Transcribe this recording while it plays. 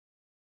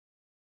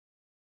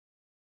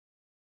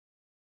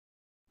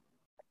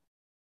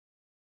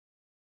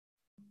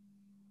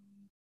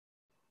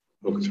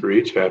Book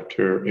 3,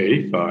 Chapter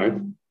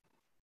 85,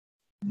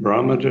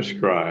 Brahma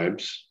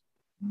describes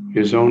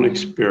his own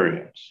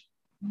experience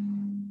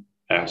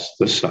as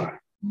the sun.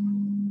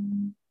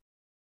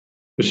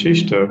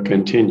 Vasishta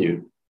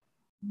continued,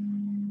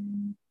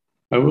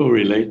 I will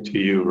relate to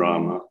you,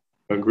 Rama,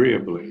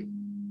 agreeably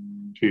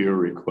to your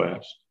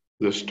request,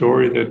 the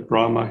story that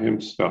Brahma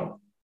himself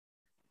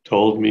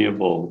told me of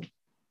old.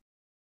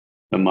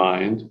 The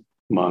mind,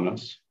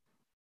 Manas,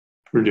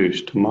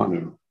 produced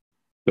Manu,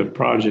 the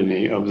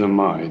progeny of the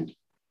mind,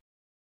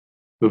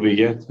 who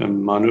beget the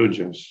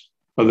Manujas,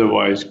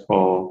 otherwise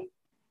called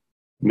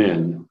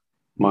men,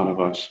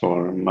 Manavas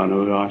or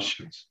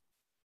Manurashas,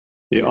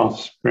 the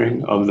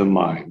offspring of the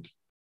mind.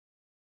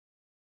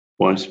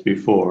 Once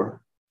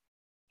before,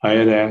 I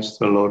had asked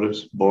the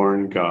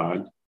lotus-born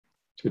God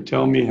to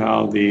tell me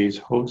how these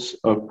hosts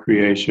of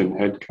creation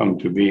had come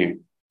to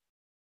being.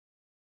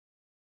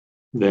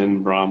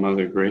 Then Brahma,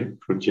 the great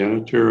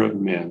progenitor of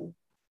men,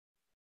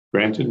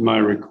 granted my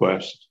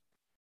request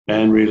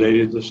and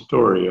related the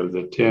story of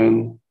the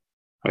 10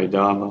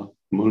 Vaidava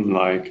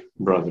moon-like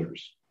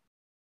brothers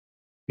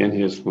in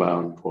his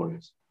loud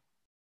voice.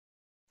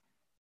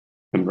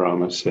 And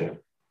Brahma said,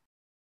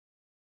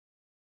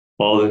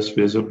 all this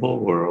visible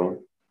world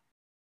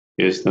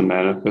is the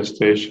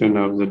manifestation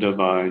of the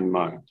divine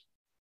mind.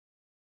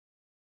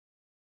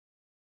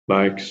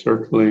 Like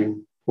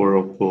circling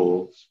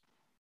whirlpools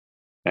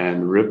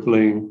and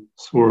rippling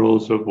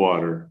swirls of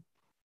water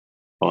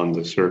on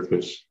the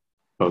surface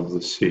of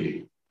the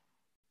sea.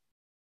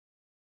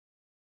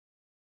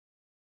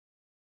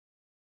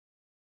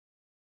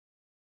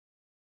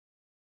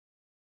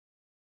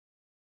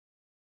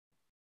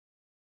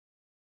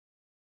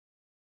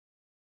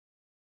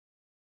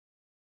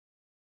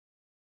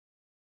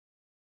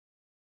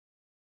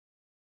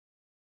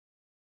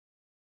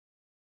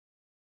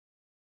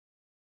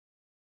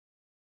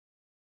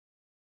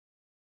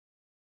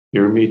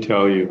 Hear me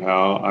tell you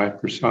how I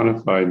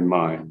personified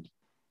mind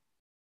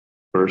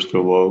first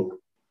awoke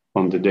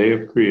on the day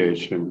of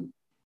creation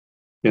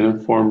in a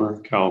former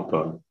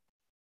kalpa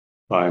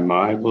by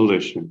my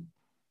volition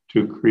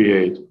to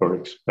create or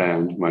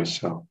expand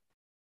myself.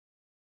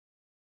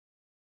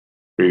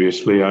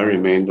 Previously, I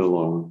remained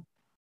alone,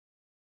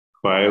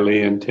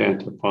 quietly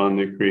intent upon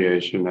the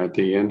creation at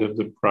the end of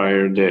the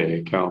prior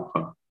day,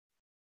 kalpa.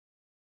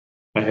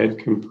 I had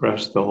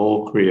compressed the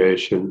whole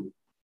creation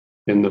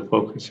in the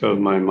focus of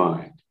my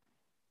mind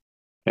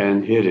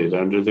and hid it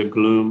under the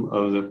gloom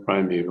of the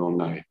primeval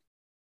night.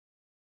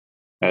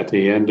 At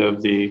the end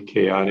of the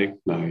chaotic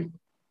night,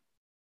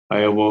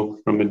 I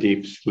awoke from a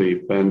deep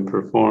sleep and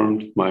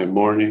performed my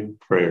morning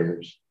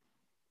prayers,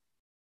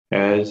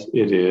 as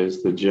it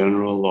is the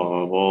general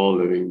law of all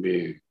living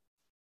beings.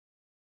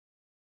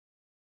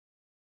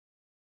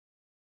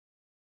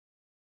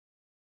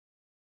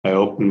 I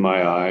opened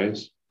my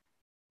eyes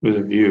with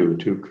a view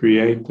to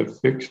create the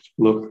fixed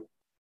look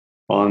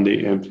on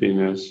the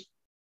emptiness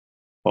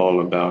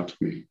all about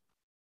me.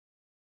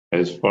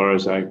 As far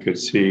as I could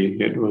see,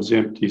 it was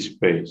empty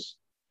space,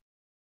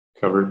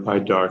 covered by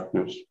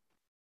darkness,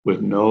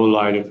 with no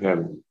light of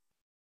heaven.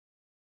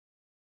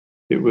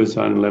 It was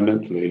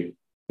unlimitedly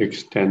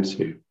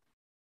extensive,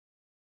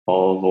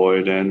 all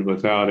void and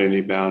without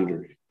any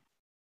boundary.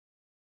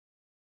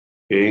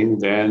 Being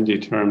then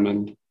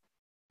determined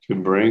to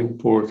bring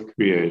forth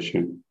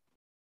creation,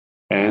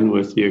 and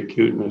with the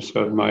acuteness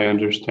of my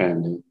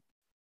understanding,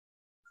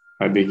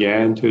 I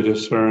began to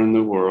discern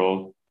the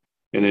world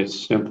in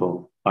its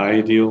simple,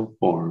 ideal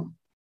form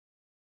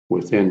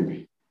within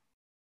me.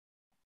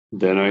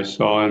 Then I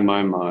saw in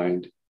my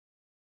mind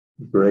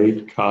the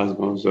great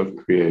cosmos of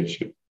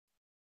creation,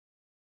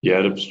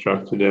 yet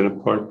obstructed and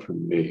apart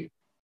from me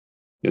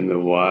in the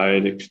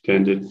wide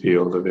extended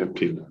field of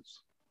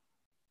emptiness.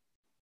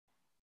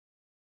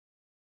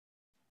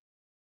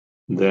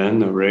 Then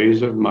the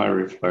rays of my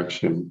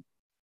reflection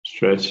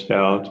stretched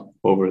out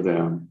over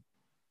them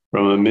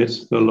from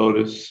amidst the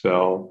lotus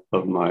cell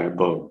of my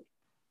abode,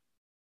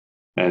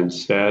 and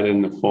sat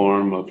in the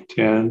form of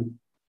 10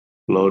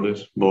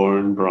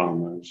 lotus-born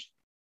Brahmas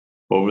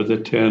over the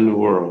 10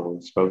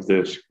 worlds of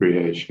this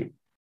creation,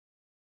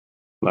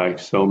 like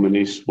so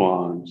many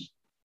swans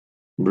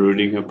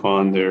brooding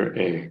upon their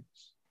eggs.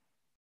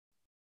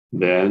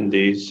 Then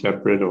these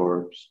separate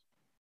orbs,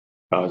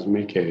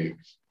 cosmic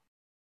eggs,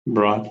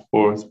 brought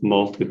forth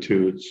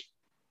multitudes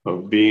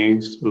of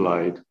beings to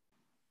light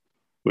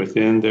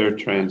within their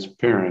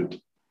transparent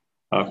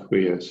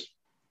aqueous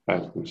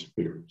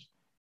atmospheres.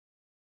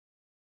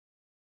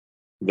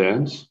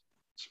 Thence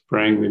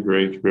sprang the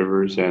great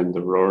rivers and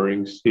the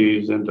roaring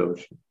seas and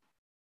oceans.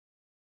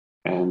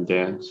 And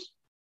thence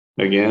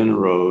again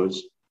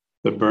rose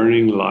the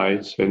burning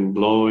lights and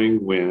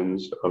blowing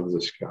winds of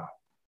the sky.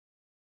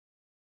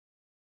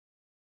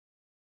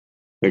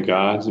 The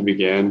gods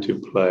began to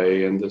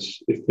play in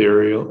this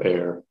ethereal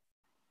air.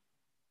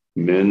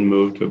 Men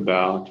moved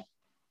about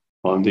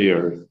on the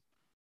earth,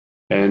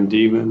 and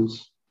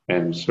demons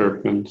and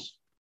serpents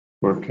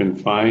were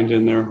confined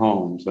in their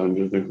homes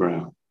under the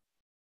ground.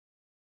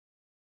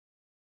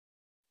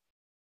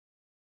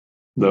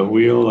 The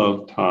wheel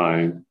of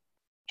time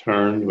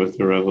turned with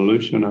the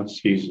revolution of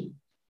seasons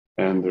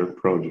and their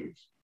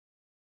produce,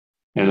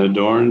 and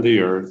adorned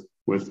the earth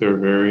with their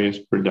various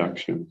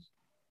productions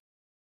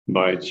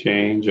by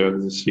change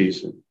of the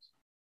seasons.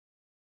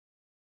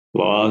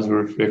 Laws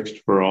were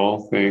fixed for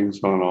all things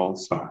on all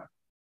sides,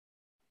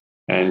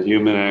 and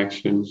human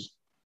actions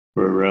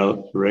were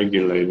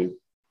regulated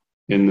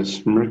in the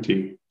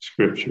Smriti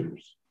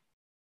scriptures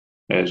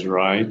as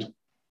right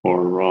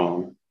or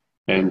wrong,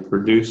 and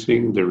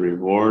producing the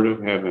reward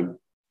of heaven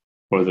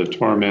or the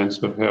torments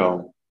of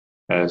hell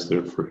as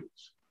their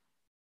fruits.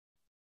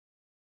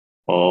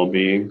 All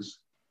beings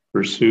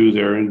pursue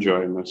their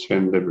enjoyments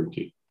and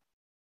liberty,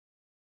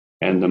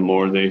 and the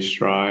more they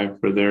strive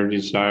for their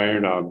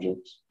desired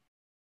objects,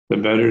 the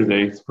better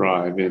they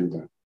thrive in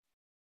them.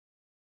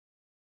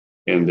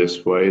 In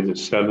this way, the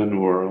 7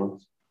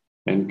 worlds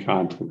and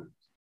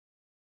continents,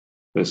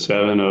 the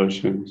 7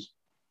 oceans,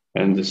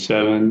 and the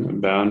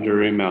 7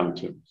 boundary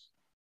mountains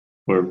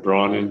were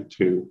brought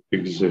into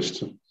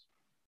existence,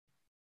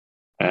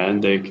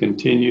 and they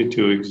continue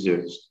to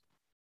exist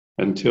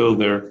until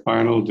their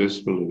final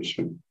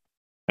dissolution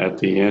at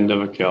the end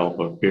of a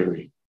Kalpa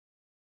period.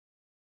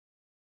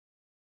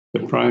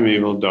 The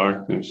primeval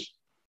darkness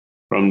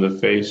from the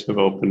face of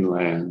open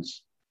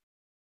lands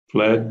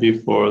fled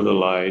before the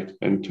light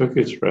and took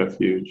its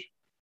refuge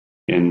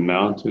in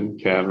mountain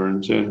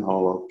caverns and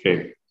hollow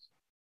caves.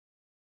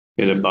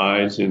 It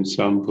abides in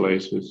some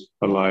places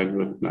allied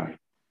with night,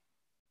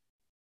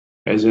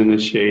 as in the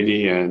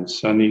shady and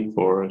sunny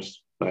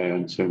forest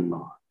lands in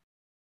Mars.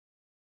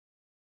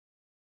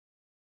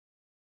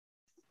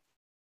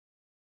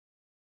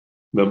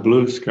 The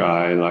blue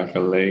sky, like a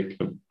lake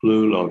of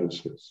blue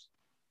lotuses,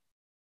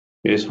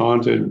 is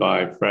haunted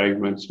by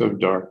fragments of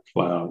dark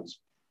clouds,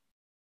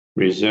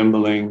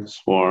 resembling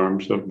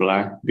swarms of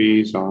black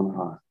bees on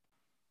high.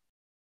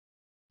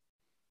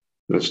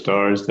 The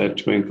stars that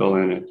twinkle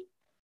in it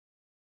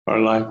are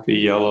like the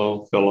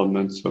yellow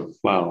filaments of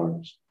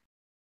flowers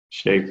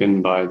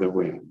shaken by the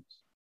winds.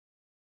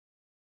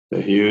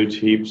 The huge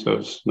heaps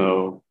of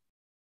snow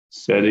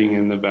setting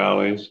in the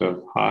valleys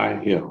of high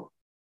hills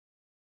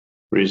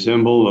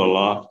resemble the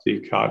lofty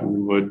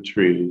cottonwood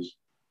trees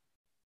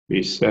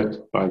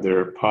beset by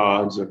their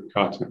pods of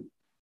cotton.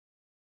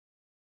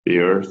 The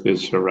earth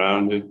is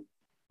surrounded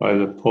by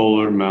the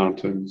polar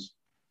mountains,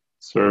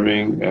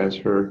 serving as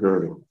her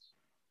girdles,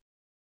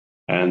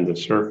 and the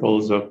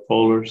circles of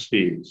polar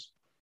seas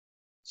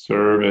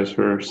serve as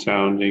her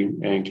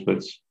sounding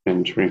anklets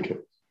and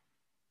trinkets.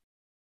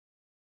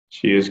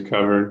 She is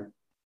covered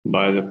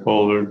by the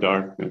polar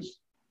darkness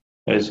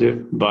as if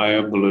by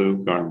a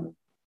blue garment,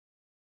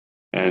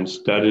 and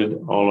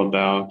studded all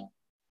about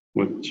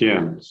with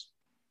gems,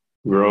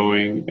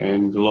 growing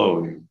and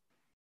glowing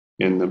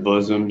in the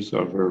bosoms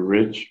of her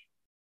rich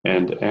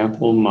and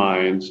ample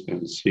mines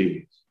and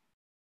seas.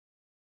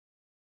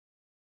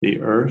 The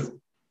earth,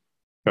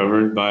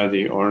 covered by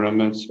the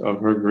ornaments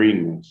of her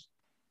greenness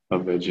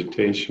of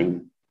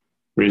vegetation,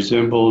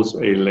 resembles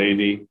a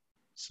lady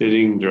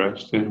sitting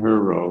dressed in her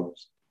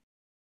robes,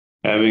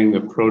 having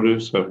the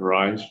produce of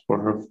rice for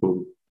her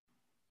food,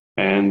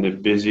 and the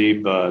busy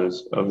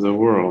buzz of the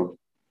world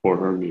for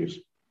her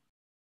music.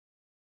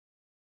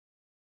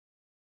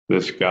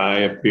 The sky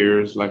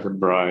appears like a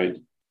bride,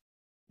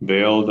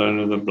 veiled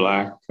under the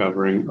black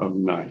covering of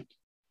night,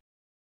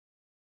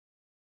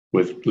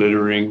 with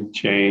glittering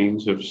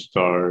chains of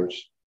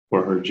stars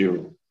for her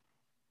jewel.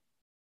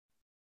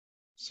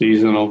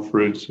 Seasonal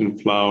fruits and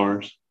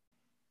flowers,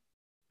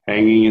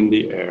 hanging in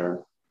the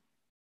air,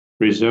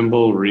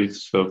 resemble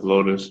wreaths of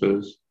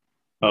lotuses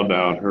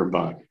about her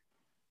body.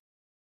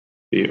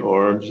 The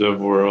orbs of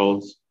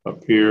worlds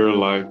appear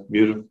like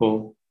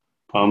beautiful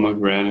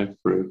pomegranate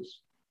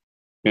fruits,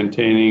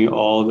 containing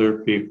all their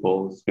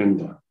peoples in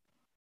them,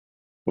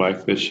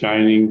 like the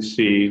shining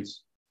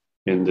seeds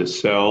in the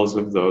cells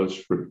of those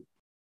fruits.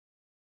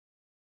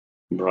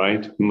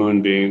 Bright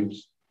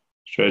moonbeams,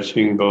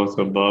 stretching both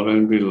above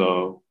and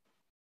below,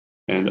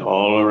 and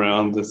all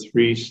around the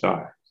 3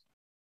 sides,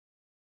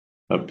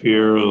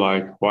 appear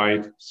like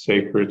white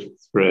sacred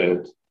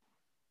threads,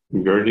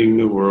 girding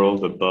the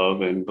world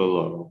above and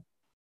below,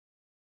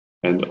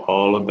 and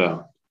all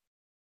about,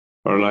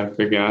 are like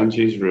the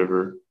Ganges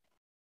River,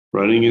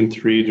 running in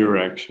 3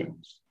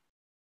 directions,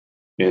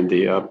 in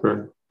the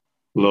upper,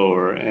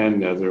 lower,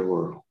 and nether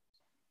world.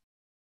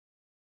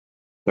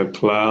 The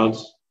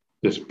clouds,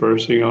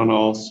 dispersing on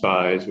all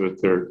sides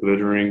with their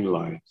glittering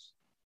lights,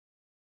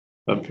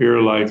 appear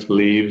like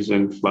leaves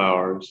and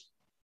flowers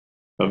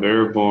of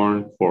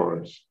airborne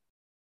forests,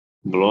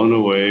 blown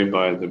away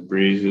by the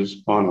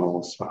breezes on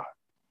all sides.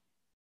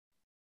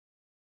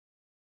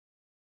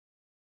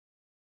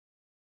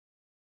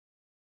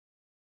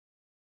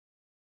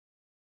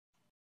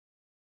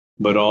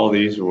 But all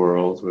these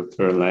worlds with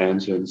their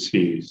lands and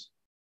seas,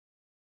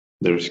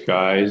 their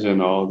skies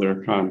and all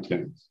their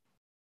contents,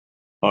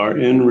 are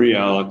in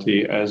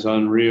reality as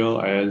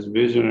unreal as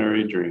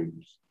visionary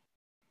dreams,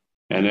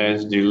 and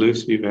as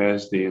delusive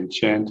as the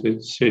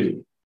enchanted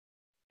city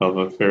of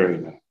a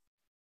fairyland.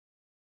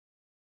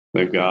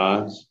 the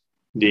gods,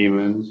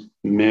 demons,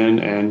 men,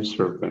 and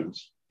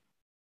serpents,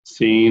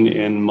 seen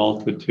in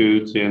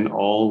multitudes in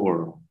all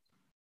worlds,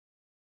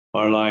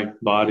 are like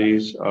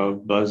bodies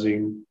of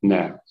buzzing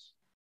gnats,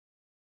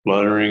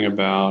 fluttering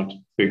about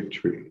fig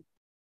trees.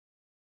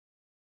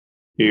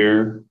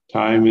 Here,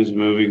 time is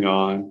moving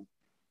on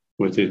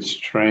with its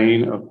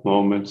train of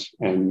moments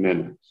and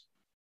minutes,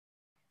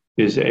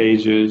 his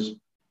ages,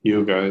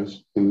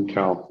 yugas, and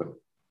kalpas,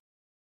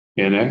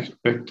 in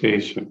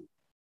expectation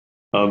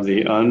of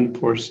the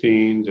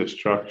unforeseen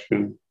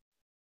destruction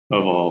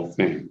of all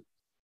things.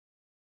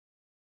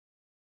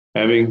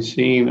 Having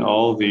seen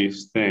all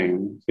these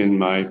things in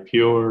my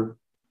pure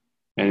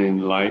and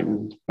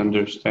enlightened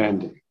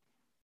understanding,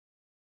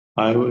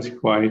 I was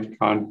quite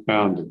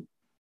confounded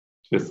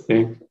to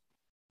think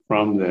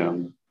from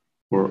them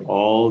where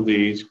all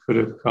these could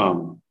have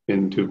come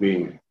into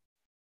being.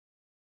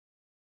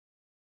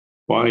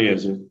 Why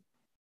is it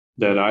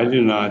that I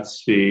do not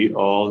see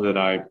all that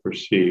I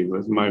perceive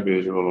with my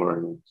visual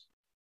organs,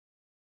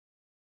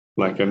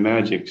 like a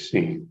magic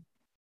scene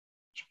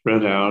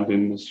spread out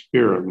in the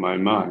sphere of my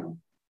mind?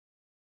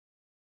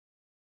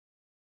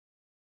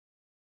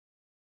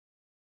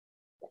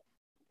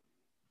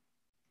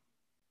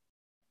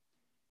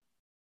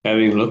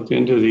 Having looked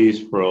into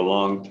these for a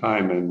long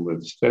time and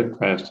with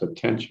steadfast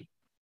attention,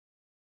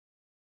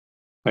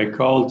 I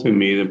called to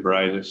me the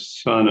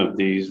brightest sun of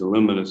these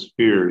luminous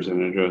spheres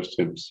and addressed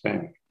him,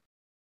 saying,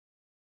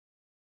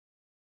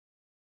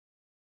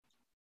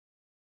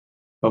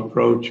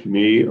 "Approach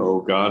me,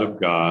 O God of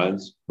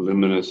gods,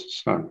 luminous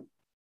sun.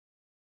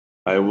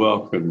 I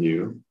welcome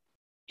you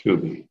to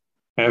me."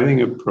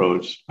 Having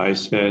approached, I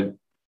said,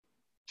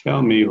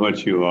 "Tell me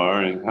what you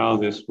are and how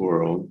this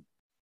world,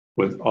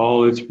 with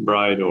all its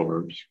bright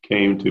orbs,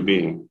 came to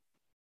being.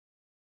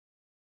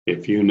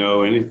 If you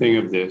know anything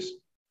of this,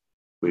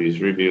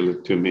 please reveal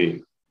it to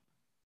me."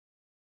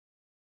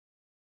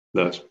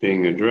 Thus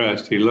being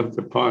addressed, he looked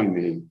upon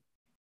me,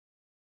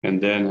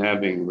 and then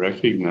having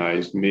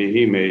recognized me,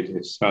 he made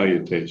his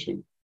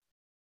salutation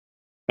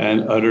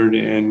and uttered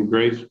in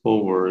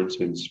graceful words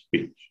in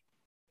speech.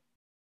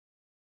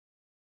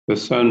 The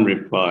sun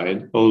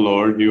replied, "O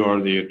Lord, you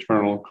are the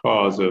eternal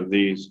cause of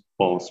these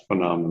false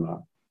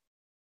phenomena.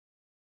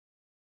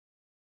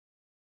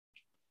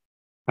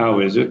 How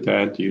is it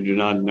that you do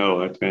not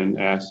know it and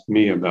ask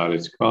me about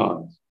its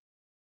cause?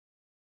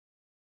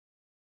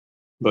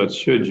 But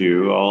should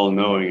you,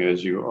 all-knowing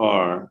as you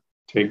are,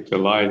 take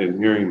delight in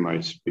hearing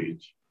my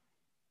speech,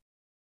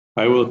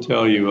 I will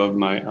tell you of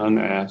my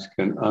unasked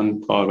and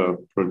unthought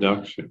of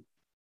production,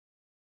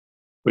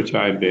 which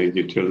I beg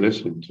you to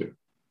listen to.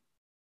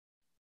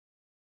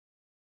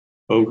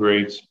 O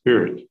Great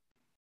Spirit,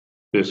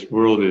 this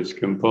world is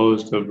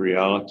composed of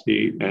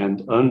reality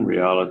and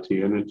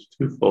unreality in its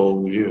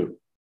twofold view.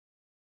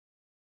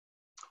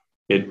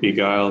 It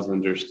beguiles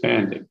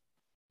understanding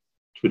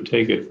to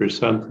take it for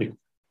something,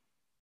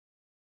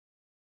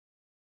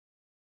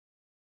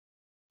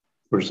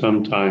 for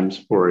sometimes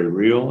for a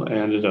real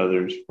and at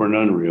others for an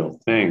unreal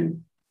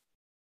thing.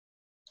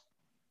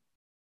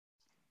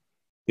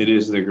 It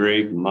is the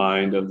great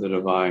mind of the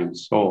divine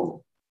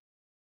soul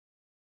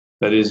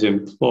that is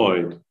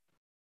employed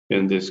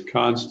in this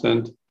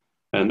constant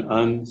and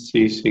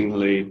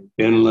unceasingly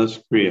endless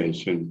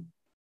creation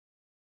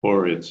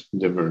for its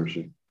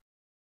diversion.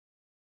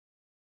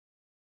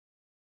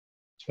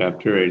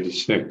 Chapter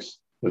 86,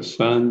 the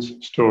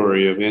son's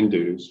story of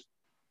Indus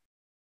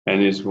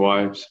and his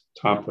wife's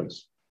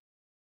tapas,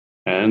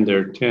 and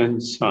their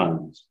 10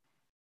 sons,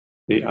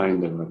 the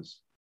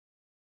Aindavas.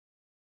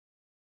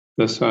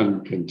 The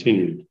son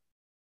continued,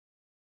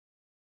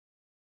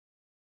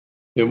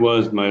 "It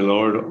was, my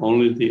lord,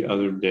 only the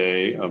other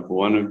day of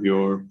one of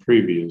your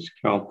previous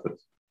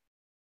kalpas,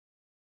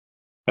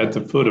 at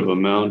the foot of a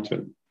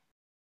mountain,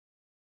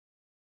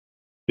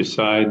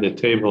 beside the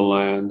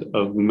tableland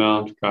of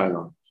Mount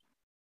Kailash,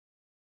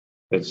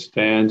 that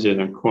stands in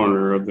a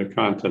corner of the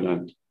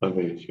continent of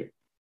Asia,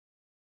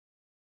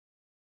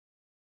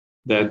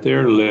 that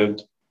there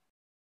lived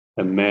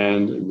a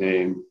man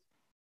named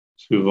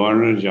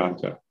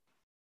Suvarnajata,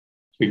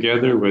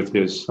 together with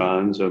his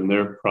sons and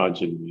their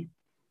progeny,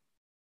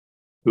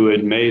 who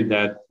had made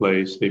that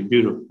place a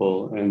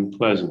beautiful and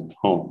pleasant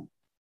home.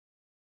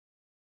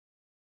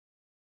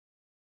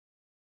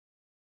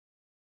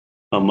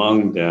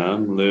 Among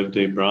them lived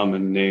a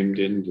Brahman named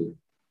Indu,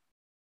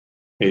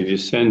 a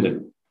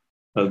descendant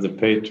of the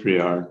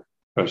patriarch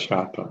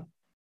Kashyapa,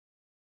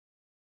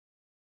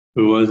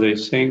 who was a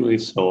saintly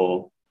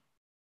soul,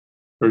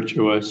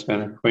 virtuous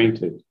and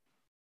acquainted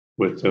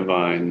with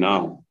divine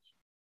knowledge.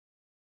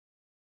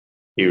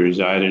 He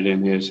resided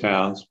in his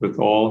house with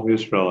all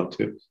his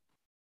relatives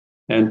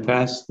and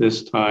passed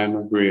this time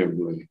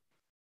agreeably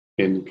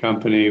in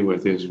company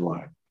with his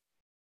wife,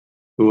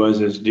 who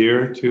was as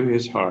dear to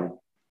his heart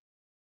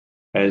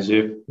as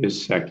if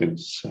his second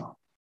self.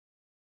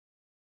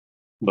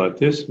 But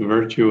this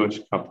virtuous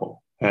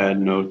couple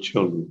had no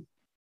children,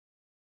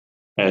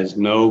 as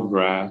no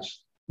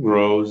grass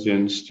grows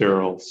in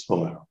sterile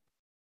soil,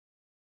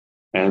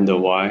 and the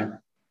wife,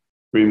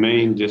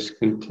 remained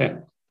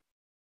discontent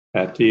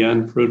at the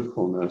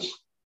unfruitfulness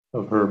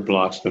of her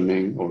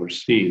blossoming or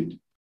seed.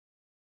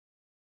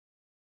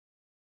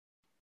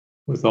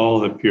 With all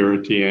the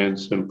purity and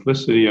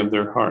simplicity of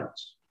their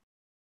hearts,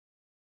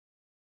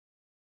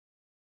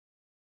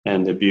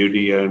 and the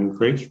beauty and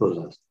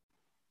gracefulness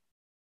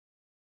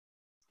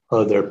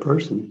of their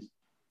persons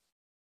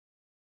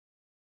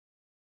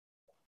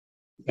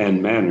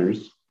and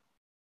manners,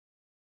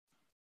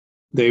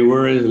 they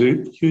were as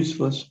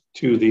useless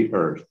to the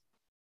earth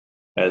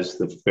as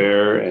the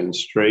fair and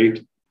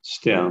straight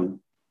stem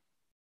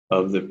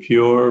of the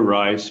pure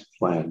rice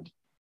plant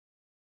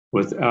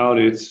without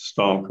its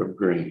stalk of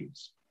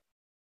grains.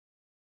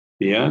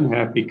 The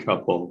unhappy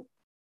couple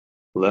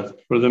left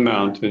for the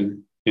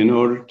mountain in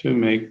order to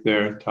make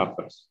their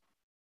tapas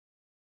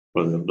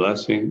for the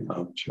blessing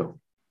of children.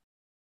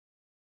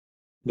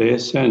 They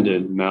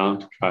ascended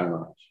Mount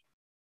Kailash,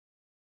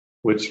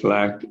 which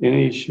lacked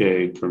any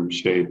shade from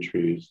shade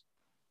trees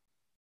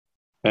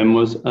and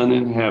was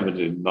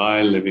uninhabited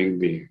by living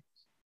beings.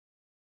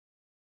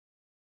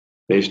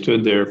 They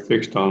stood there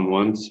fixed on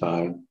one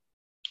side,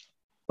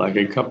 like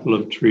a couple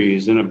of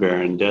trees in a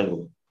barren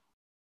desert.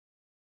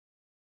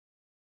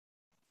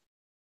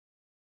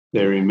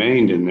 They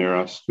remained in their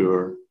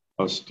austere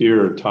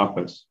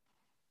tapas,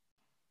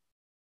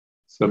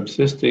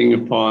 subsisting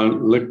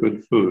upon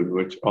liquid food,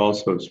 which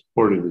also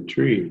supported the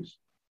trees.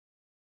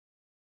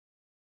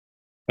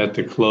 At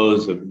the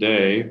close of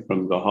day,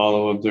 from the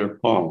hollow of their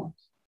palms,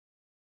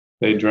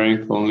 they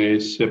drank only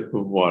a sip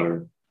of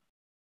water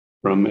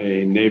from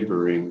a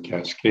neighboring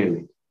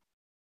cascade.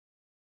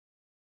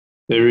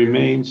 They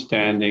remained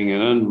standing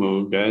and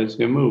unmoved as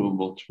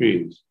immovable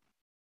trees,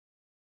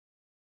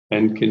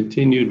 and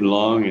continued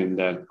long in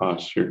that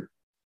posture,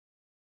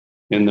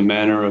 in the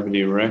manner of an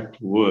erect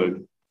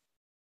wood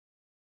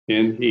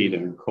in heat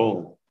and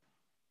cold.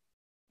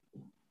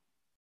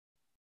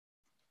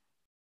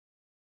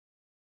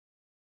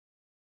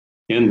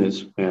 In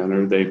this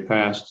manner, they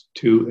passed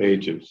 2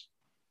 ages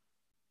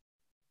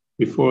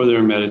before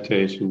their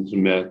meditations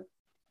met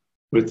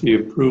with the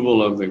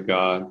approval of the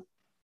god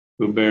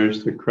who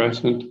bears the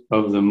crescent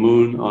of the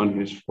moon on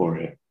his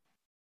forehead,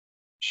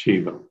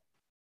 Shiva.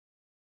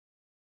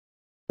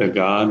 The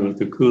god with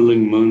the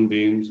cooling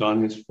moonbeams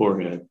on his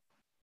forehead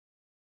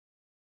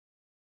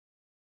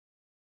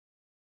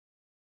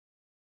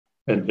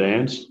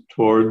advanced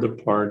toward the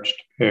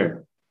parched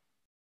pair,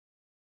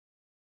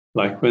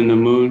 like when the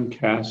moon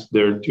casts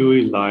their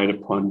dewy light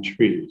upon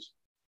trees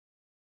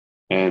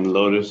and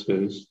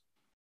lotuses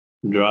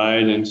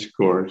dried and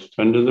scorched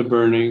under the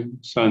burning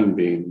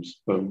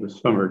sunbeams of the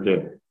summer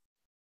day.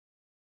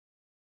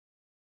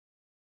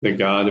 The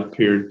god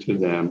appeared to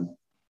them,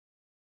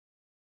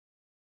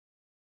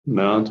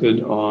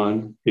 mounted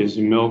on his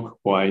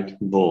milk-white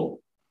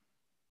bull,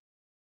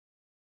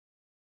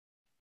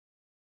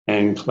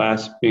 and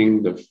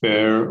clasping the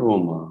fair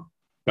Uma,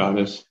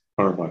 goddess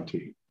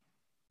Parvati,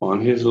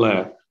 on his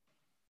left,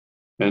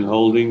 and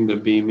holding the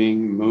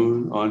beaming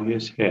moon on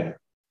his head,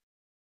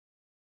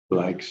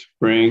 like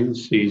spring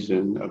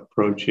season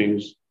approaching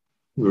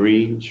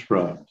green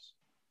shrubs,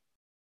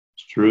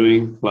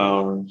 strewing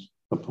flowers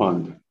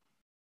upon them.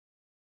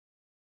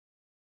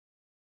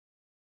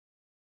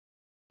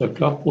 The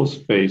couple's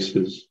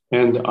faces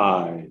and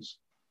eyes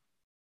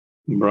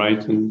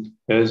brightened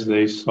as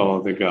they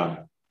saw the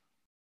god,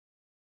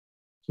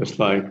 just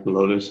like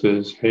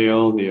lotuses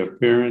hail the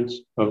appearance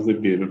of the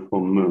beautiful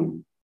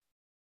moon.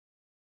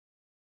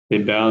 They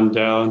bowed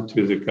down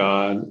to the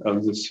god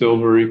of the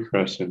silvery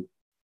crescent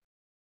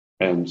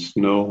and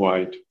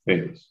snow-white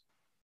face.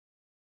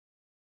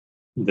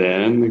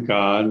 Then the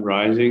god,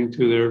 rising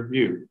to their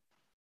view,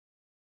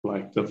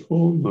 like the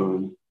full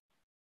moon,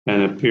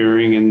 and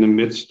appearing in the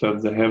midst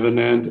of the heaven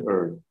and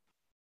earth,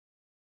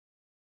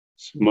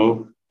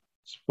 spoke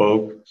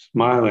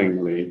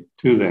smilingly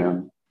to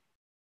them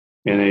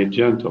in a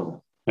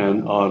gentle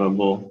and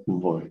audible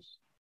voice.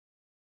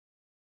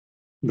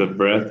 The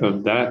breath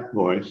of that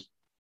voice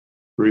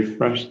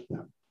refreshed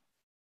them,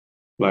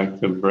 like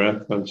the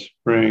breath of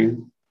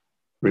spring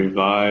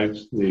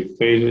revives the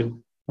faded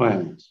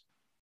plants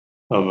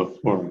of a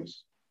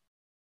forest.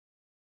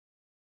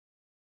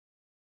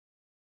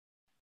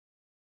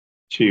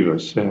 Shiva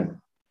said,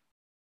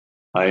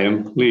 I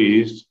am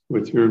pleased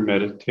with your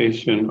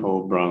meditation,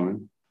 O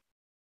Brahman.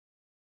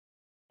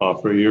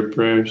 Offer your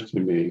prayers to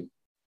me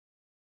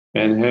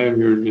and have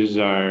your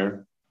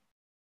desired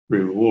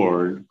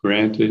reward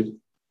granted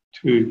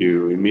to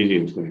you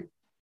immediately.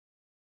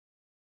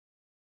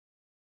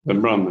 The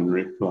Brahman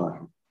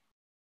replied,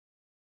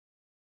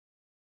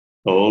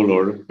 O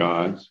Lord of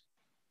gods,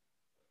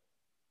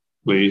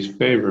 please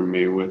favor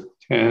me with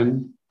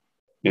 10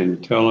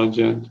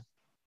 intelligent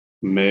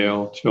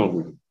male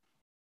children.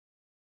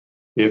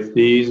 If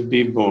these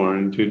be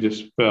born to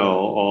dispel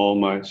all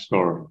my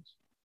sorrows.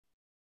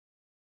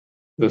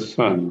 The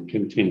sun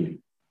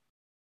continued.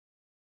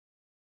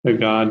 The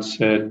god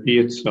said, be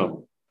it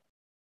so,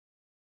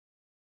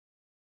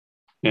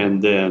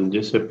 and then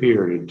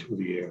disappeared into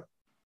the air.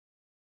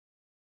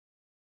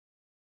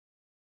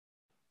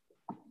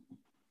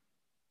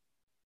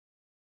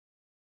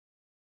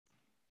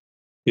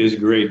 His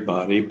great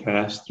body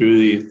passed through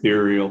the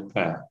ethereal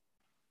path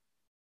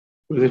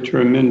with a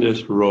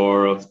tremendous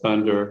roar of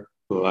thunder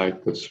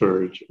like the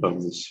surge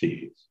of the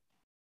seas.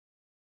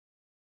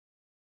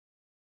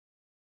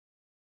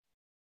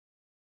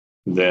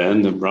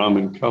 Then the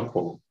Brahmin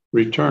couple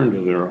returned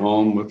to their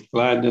home with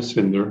gladness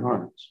in their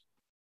hearts.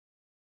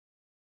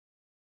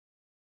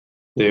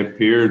 They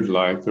appeared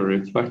like the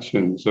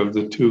reflections of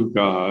the two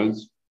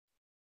gods,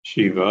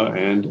 Shiva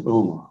and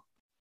Uma.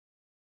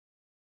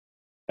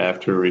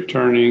 After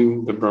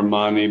returning, the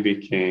Brahmani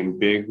became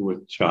big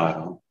with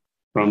child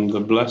from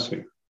the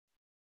blessing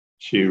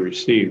she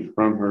received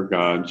from her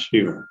god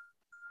Shiva.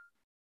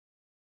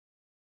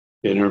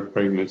 In her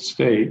pregnant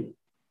state,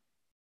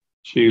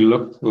 she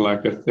looked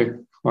like a thick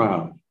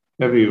cloud,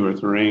 heavy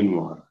with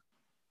rainwater.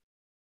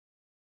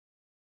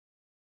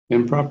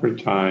 In proper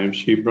time,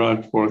 she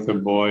brought forth a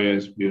boy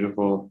as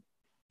beautiful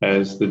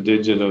as the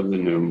digit of the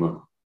new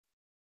moon.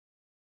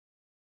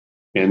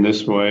 In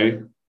this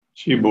way,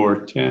 she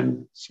bore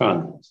 10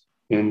 sons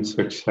in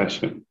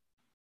succession,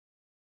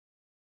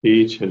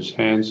 each as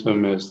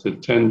handsome as the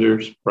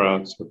tender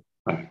sprouts of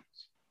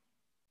plants.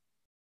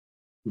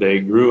 They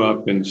grew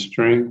up in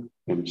strength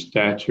and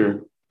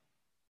stature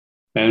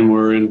and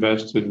were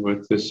invested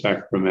with the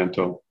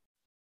sacramental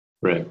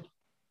bread.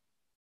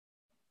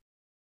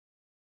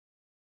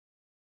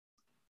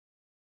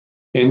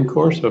 In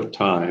course of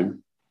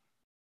time,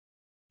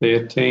 they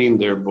attained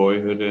their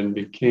boyhood and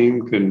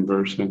became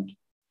conversant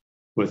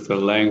with the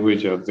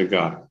language of the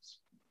gods,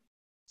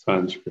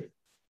 Sanskrit.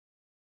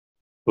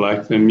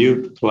 Like the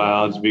mute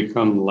clouds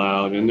become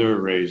loud in their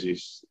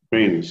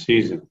rainy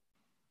season,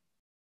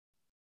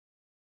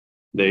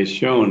 they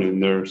shone in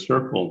their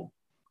circle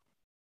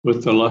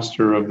with the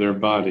luster of their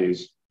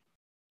bodies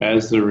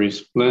as the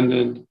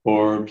resplendent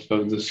orbs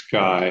of the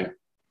sky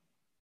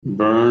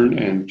burn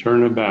and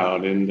turn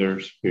about in their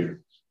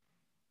spheres.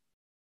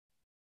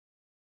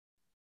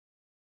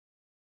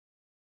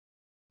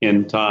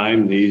 In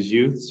time, these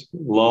youths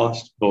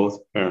lost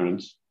both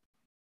parents,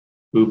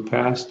 who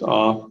passed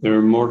off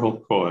their mortal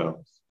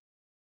coils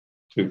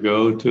to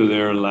go to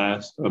their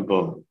last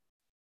abode.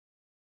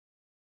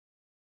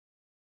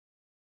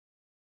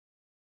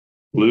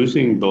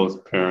 Losing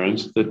both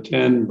parents, the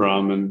 10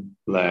 Brahmin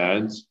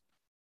lads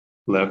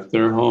left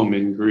their home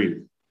in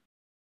grief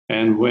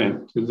and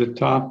went to the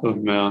top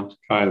of Mount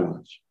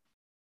Kailash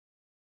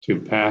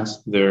to pass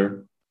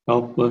their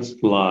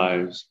helpless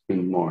lives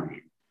in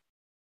mourning.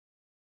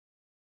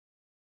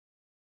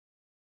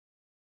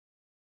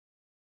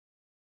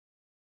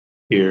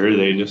 Here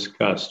they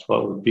discussed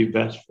what would be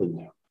best for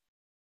them.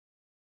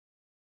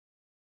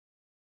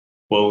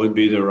 What would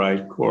be the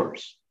right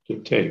course to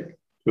take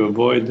to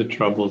avoid the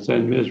troubles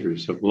and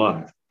miseries of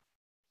life?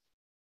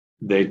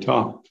 They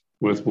talked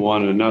with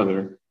one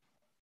another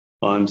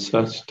on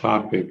such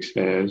topics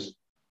as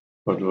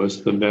what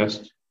was the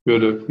best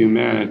good of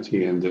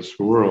humanity in this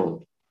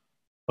world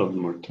of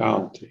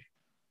mortality,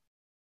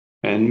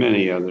 and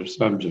many other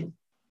subjects,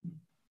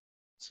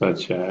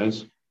 such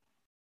as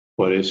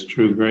what is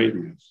true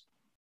greatness,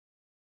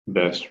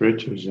 best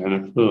riches and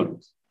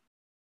affluence,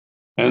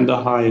 and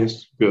the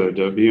highest good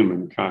of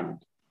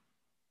humankind.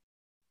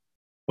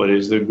 What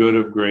is the good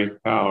of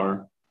great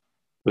power,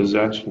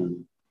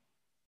 possession,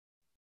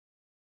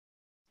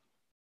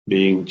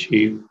 being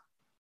chief,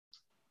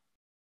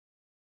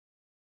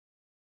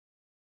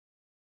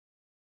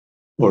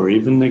 or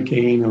even the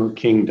gain of a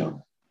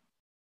kingdom?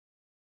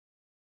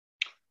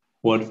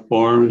 What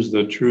forms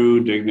the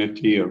true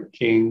dignity of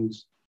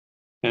kings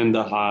and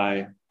the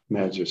high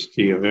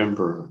majesty of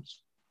emperors?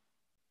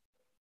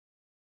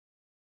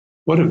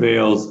 What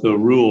avails the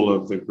rule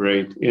of the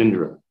great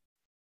Indra,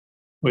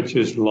 which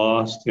is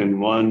lost in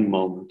one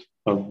moment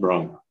of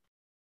Brahma?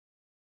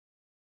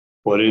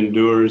 What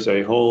endures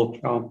a whole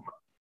kalpa,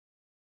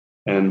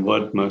 and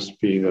what must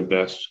be the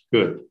best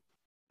good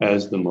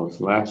as the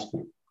most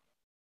lasting?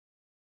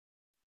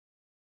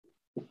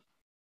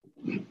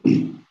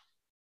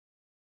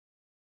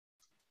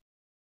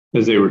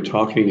 As they were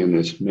talking in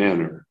this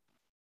manner,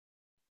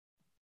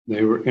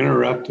 they were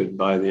interrupted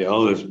by the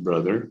eldest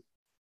brother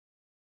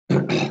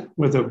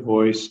with a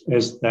voice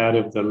as that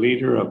of the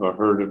leader of a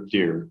herd of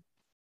deer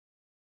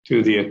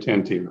to the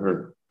attentive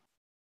herd.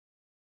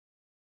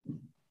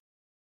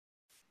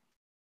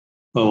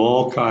 Of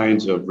all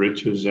kinds of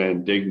riches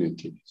and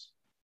dignities,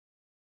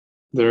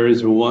 there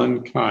is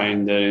one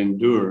kind that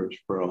endures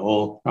for a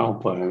whole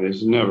kalpa and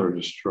is never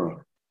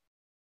destroyed.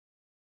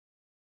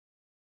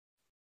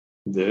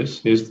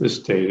 This is the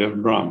state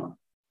of Brahma,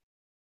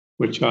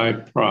 which I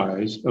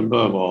prize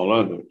above all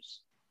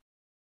others.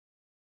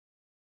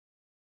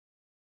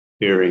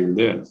 Hearing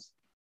this,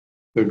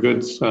 the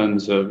good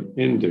sons of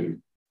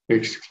Indu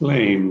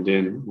exclaimed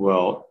in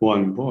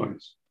one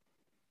voice,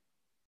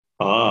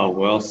 "Ah,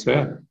 well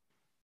said."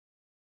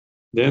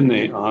 Then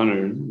they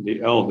honored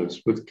the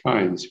eldest with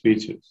kind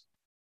speeches.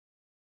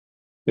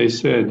 They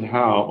said,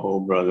 "How, O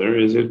brother,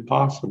 is it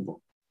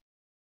possible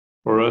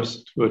for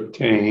us to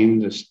attain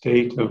the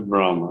state of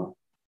Brahma,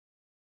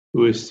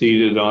 who is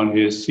seated on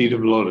his seat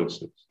of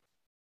lotuses,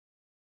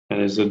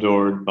 and is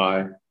adored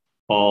by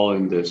all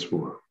in this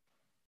world.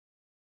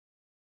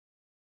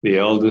 The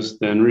eldest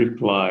then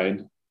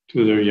replied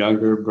to their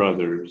younger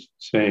brothers,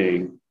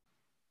 saying,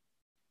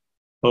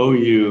 O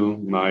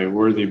you, my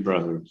worthy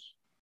brothers,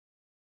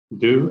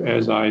 do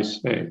as I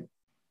say,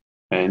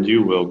 and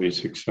you will be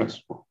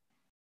successful.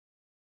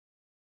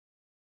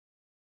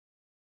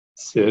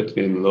 Sit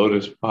in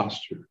lotus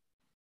posture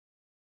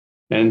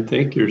and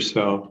think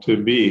yourself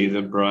to be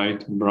the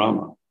bright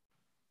Brahma,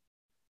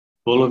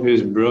 full of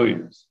his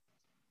brilliance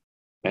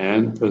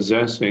and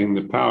possessing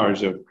the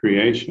powers of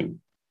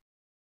creation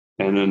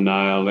and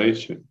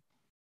annihilation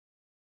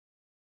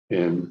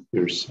in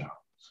yourselves.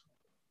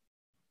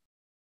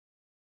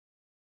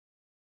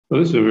 So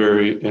this is a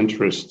very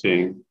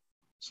interesting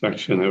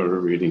section that we're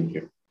reading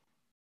here.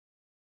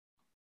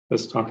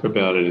 Let's talk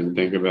about it and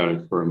think about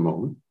it for a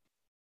moment.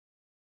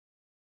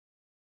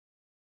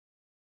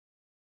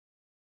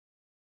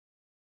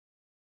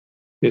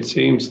 It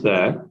seems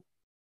that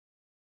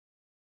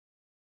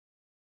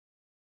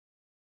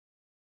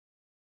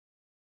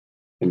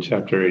in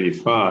chapter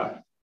 85,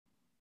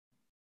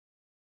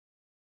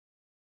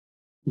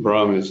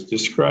 Brahma is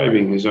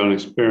describing his own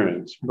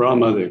experience.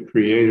 Brahma, the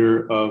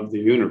creator of the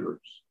universe.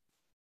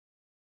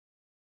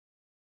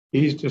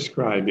 He's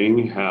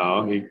describing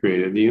how he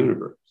created the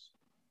universe.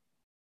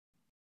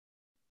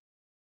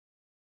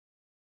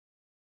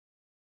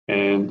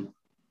 And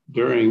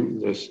during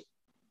this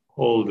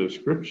whole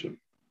description,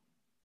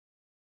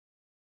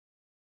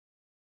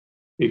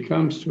 he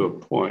comes to a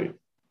point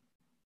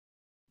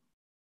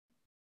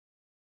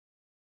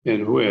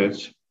in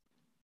which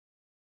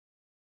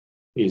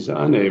he's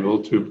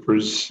unable to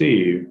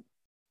perceive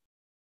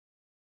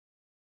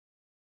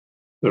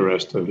the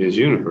rest of his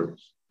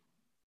universe.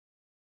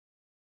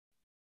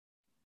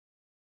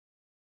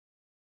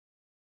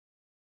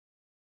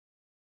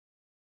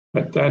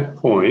 At that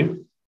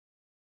point,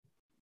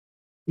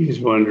 he's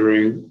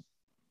wondering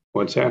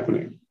what's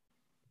happening.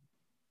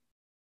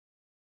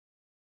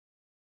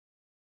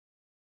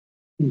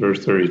 In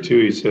verse 32,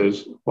 he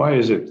says, why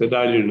is it that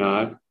I do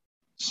not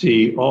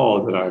see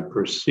all that I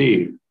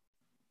perceive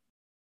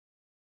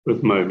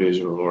with my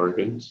visual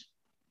organs,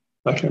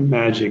 like a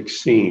magic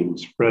scene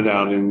spread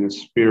out in the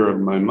sphere of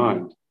my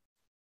mind?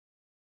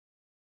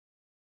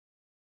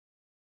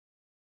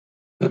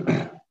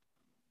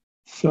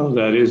 So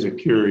that is a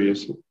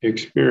curious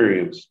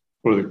experience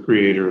for the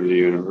creator of the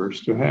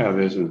universe to have,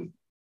 isn't it?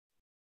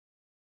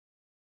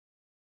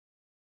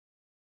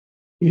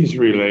 He's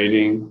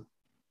relating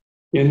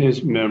in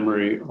his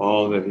memory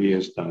all that he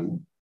has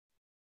done.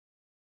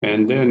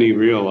 And then he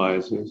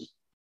realizes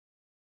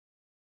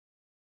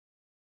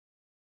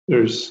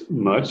there's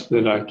much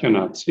that I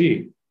cannot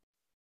see.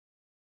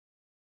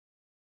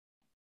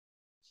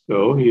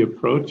 So he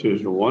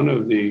approaches one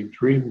of the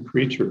dream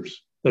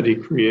creatures that he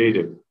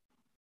created,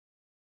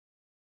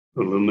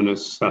 the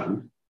luminous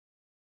sun.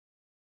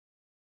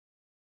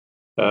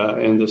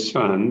 And the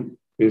sun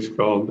is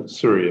called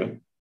Surya.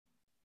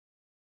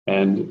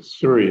 And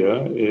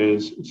Surya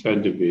is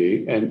said to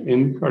be an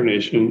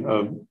incarnation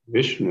of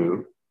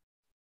Vishnu,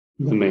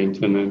 the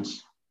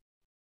maintenance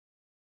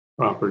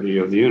property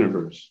of the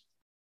universe.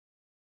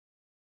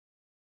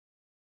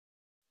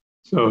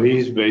 So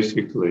he's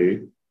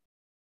basically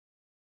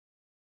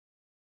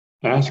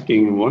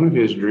asking one of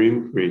his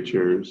dream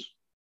creatures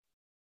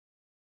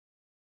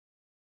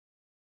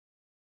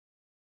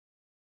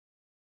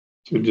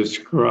to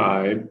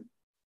describe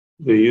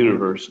the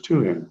universe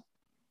to him.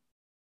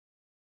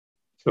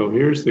 So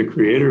here's the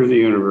creator of the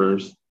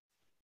universe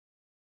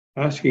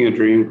asking a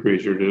dream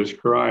creature to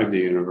describe the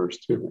universe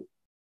to him.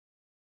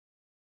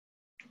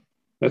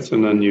 That's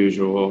an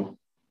unusual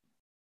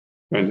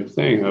kind of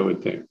thing, I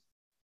would think.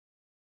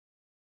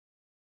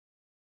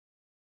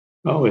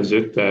 How is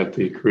it that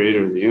the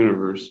creator of the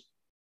universe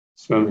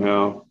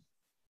somehow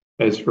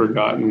has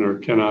forgotten or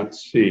cannot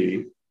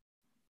see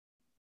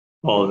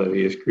all that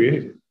he has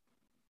created?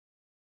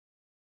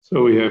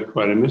 So we have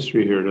quite a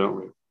mystery here, don't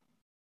we?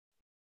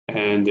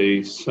 And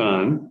the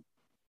sun,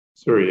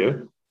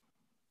 Surya,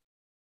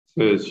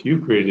 says, you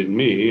created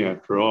me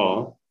after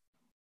all.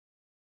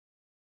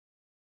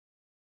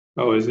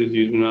 How is it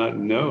you do not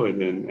know it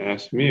and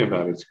ask me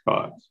about its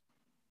cause?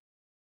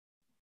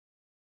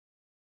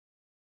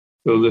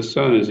 So the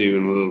sun is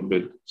even a little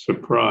bit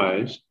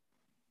surprised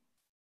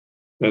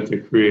that the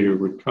creator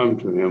would come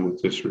to him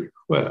with this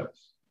request.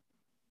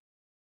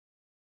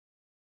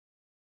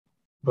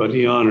 But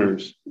he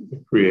honors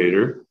the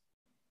creator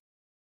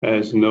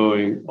as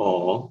knowing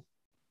all,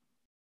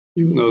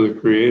 even though the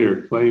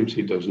creator claims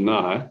he does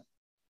not.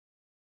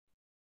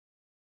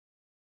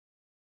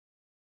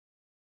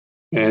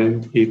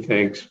 And he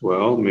thinks,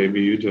 well,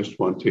 maybe you just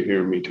want to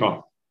hear me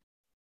talk.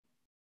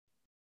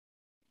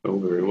 So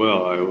very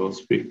well, I will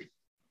speak.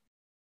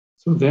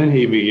 So then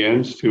he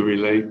begins to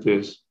relate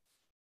this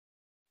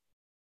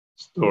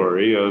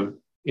story of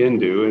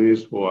Indu and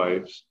his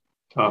wife's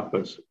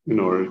tapas in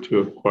order to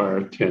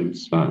acquire 10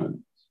 sons.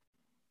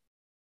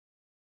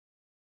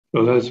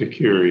 So that's a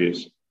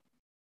curious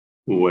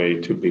way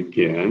to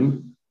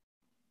begin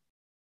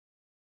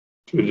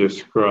to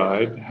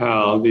describe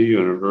how the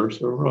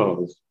universe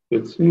arose.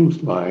 It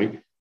seems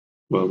like,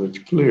 well, it's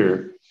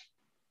clear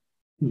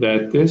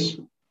that this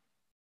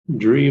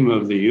dream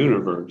of the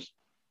universe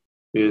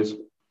is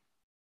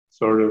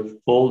sort of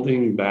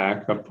folding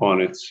back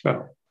upon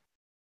itself.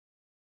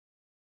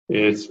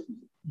 It's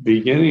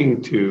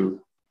beginning to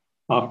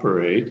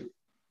operate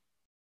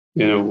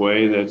in a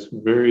way that's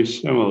very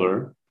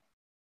similar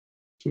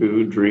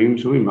to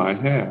dreams we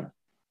might have.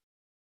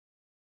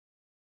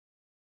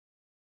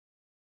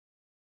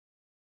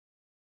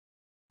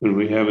 When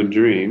we have a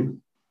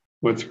dream,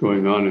 what's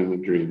going on in the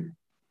dream?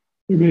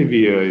 There may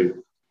be a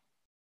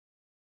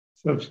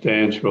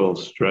substantial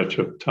stretch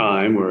of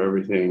time where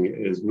everything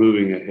is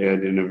moving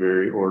ahead in a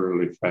very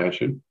orderly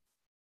fashion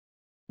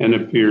and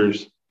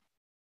appears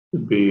to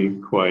be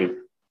quite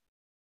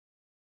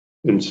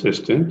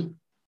consistent.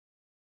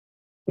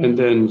 And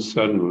then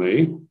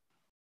suddenly,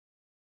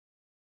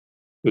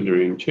 the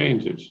dream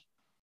changes.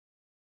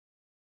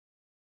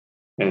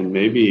 And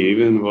maybe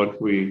even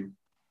what we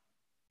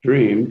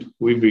dreamed,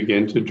 we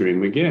begin to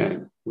dream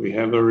again. We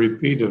have a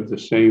repeat of the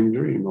same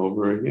dream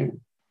over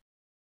again.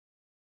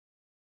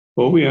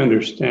 Well, we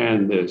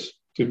understand this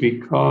to be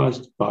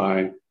caused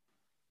by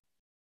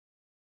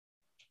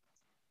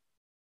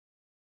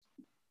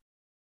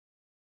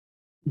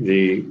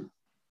the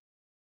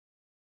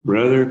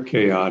rather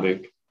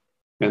chaotic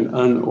and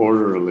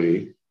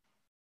unorderly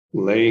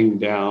laying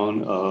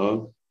down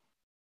of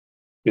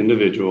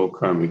individual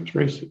karmic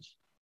traces.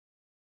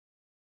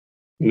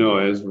 You know,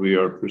 as we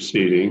are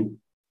proceeding,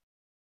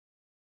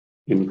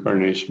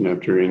 incarnation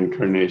after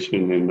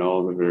incarnation in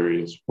all the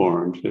various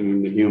forms and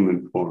in the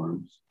human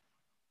forms,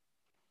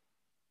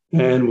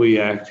 and we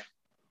act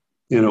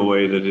in a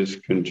way that is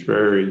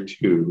contrary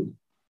to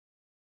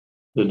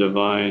the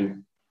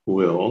divine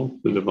will,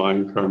 the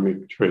divine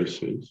karmic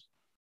traces,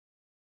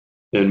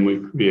 then we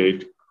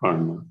create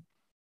karma.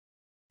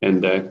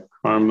 And that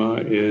karma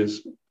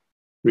is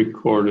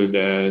recorded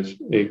as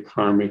a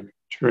karmic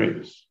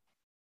trace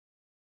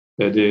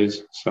that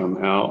is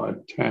somehow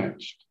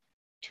attached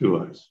to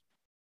us,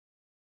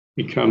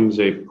 becomes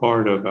a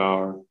part of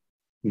our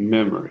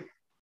memory.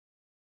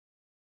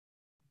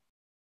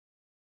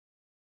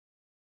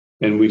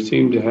 And we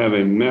seem to have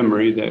a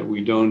memory that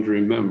we don't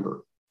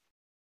remember.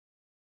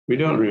 We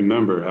don't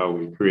remember how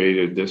we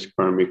created this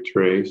karmic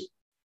trace,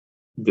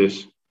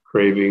 this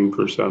craving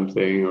for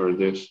something, or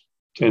this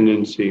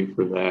tendency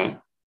for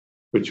that,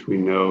 which we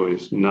know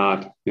is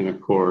not in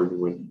accord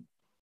with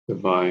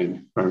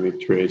divine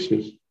karmic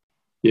traces.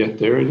 Yet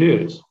there it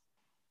is.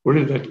 Where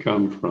did that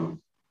come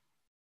from?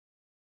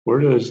 Where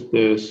does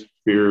this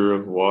fear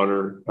of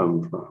water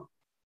come from?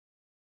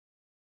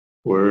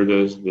 Where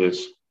does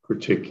this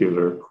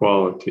particular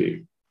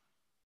quality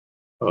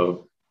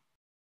of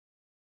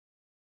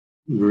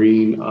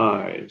green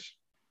eyes,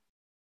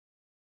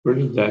 where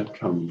did that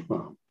come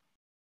from?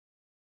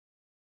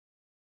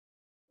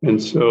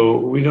 And so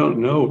we don't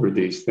know where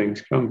these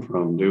things come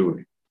from, do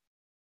we?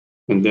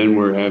 And then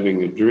we're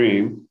having a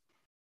dream,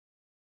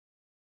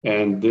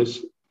 and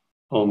this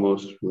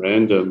almost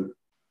random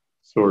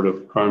sort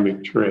of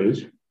karmic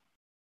trace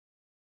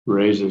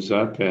raises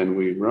up, and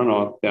we run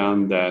off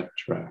down that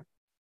track,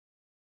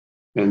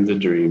 and the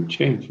dream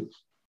changes.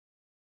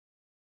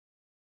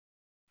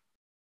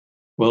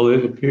 Well,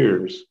 it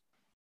appears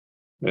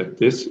that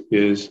this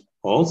is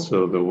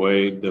also the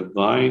way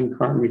divine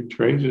karmic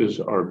traces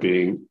are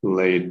being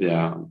laid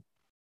down.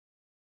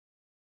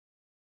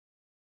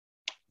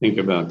 Think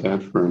about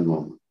that for a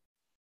moment.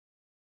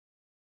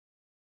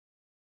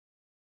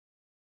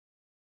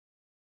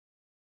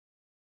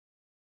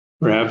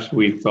 Perhaps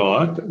we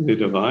thought the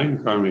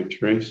divine karmic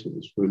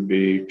traces would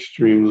be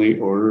extremely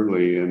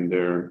orderly in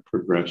their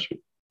progression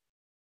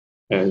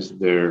as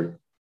they're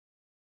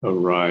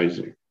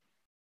arising.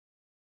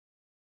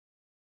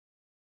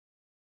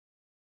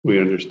 We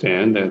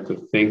understand that the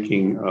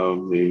thinking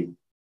of the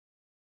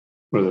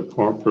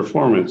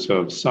performance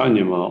of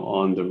Sanyama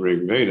on the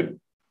Rig Veda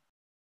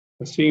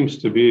seems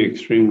to be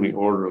extremely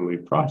orderly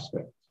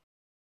process.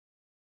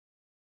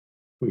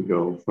 We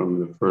go from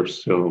the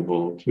first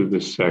syllable to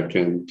the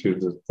second, to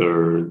the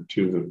third,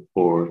 to the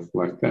fourth,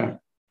 like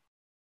that.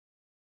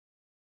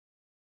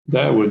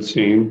 That would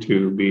seem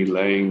to be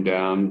laying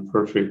down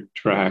perfect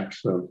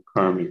tracks of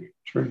karmic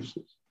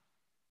traces.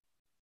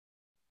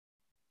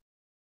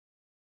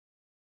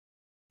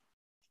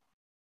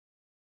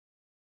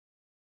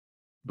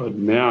 But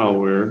now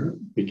we're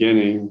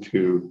beginning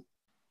to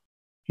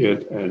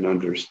get an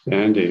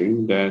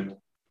understanding that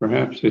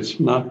perhaps it's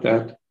not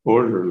that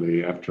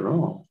orderly after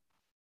all.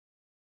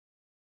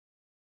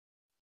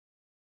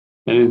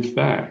 And in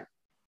fact,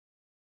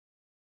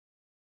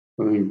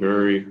 something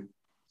very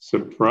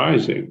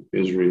surprising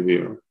is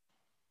revealed.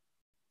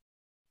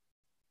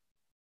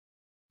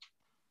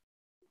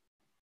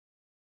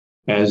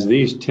 As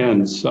these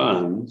 10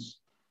 sons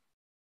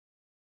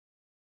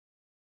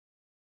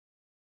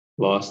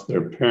lost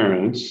their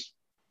parents,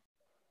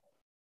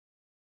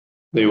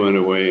 they went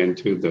away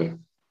into the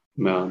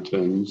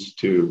mountains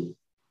to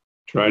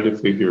try to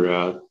figure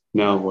out,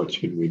 now what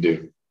should we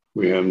do?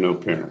 We have no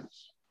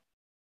parents.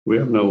 We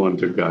have no one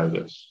to guide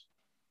us.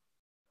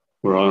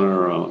 We're on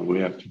our own. We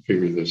have to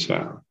figure this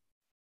out.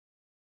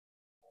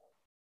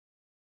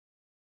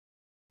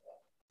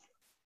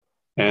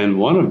 And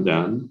one of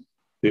them,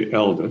 the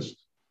eldest,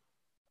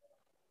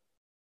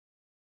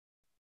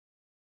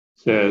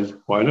 says,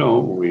 why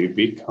don't we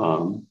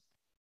become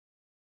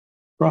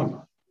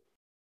Brahman?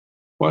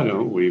 Why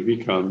don't we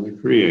become the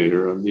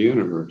creator of the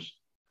universe?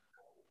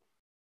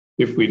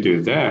 If we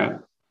do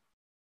that,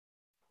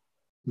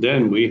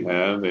 then we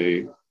have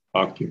a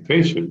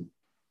occupation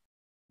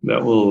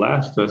that will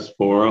last us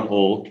for a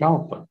whole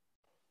kalpa.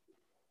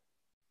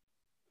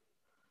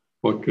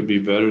 What could be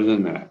better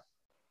than that?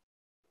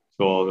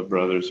 So all the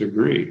brothers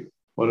agree.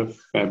 What a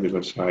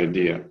fabulous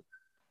idea.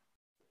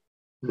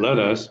 Let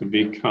us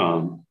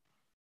become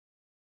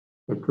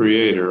the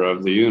creator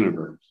of the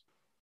universe.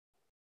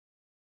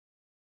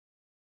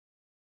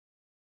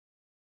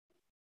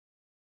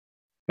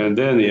 And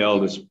then the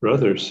eldest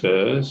brother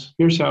says,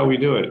 here's how we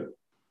do it.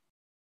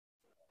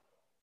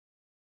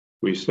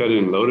 We sit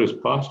in lotus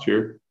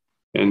posture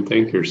and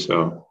think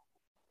yourself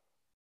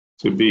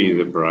to be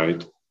the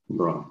bright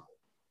Brahman.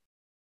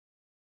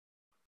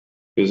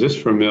 Is this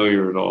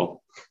familiar at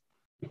all?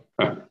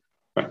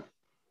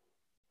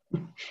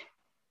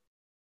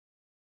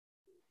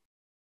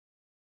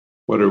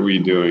 What are we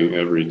doing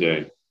every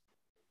day?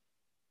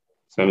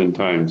 7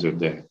 times a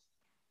day.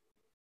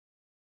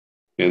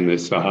 In the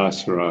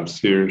Sahasrara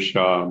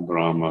Sirsha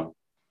Brahma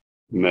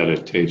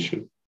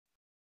meditation.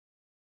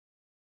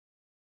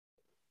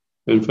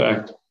 In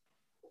fact,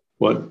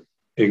 what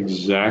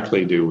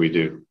exactly do we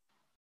do?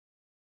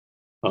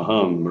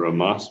 Aham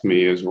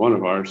Brahmasmi is one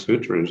of our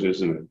sutras,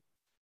 isn't it?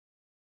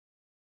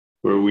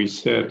 Where we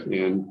sit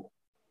in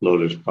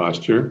lotus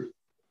posture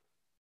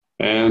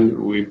and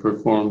we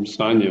perform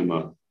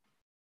sanyama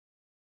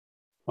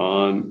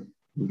on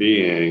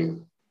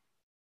being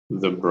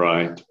the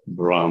bright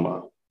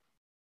Brahma,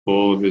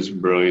 full of his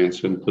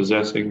brilliance and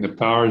possessing the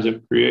powers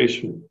of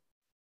creation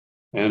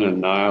and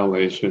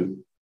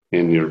annihilation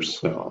in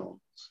yourselves.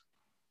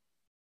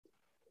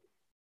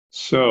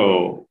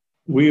 So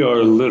we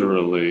are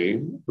literally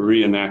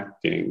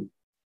reenacting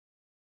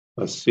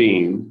a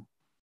scene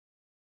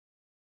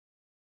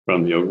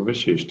from Yoga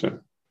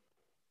Vasishta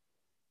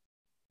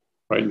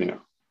right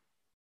now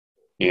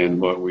in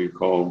what we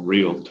call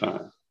real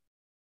time.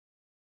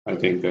 I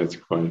think that's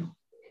quite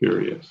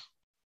curious.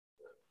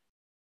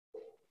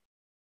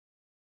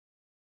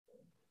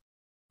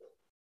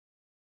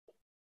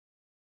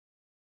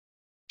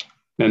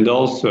 And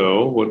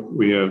also what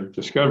we have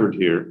discovered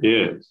here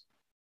is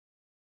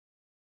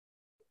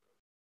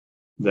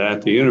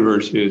that the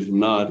universe is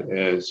not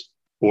as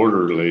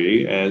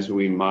orderly as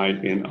we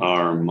might in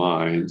our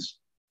minds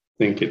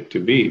think it to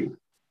be.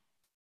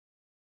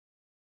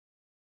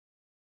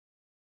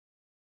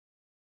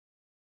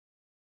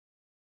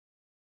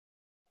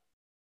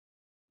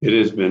 It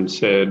has been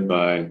said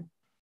by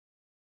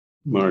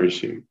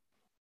Maharishi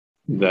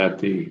that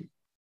the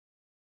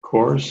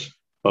course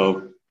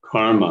of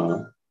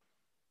karma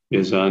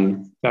is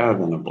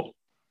unfathomable.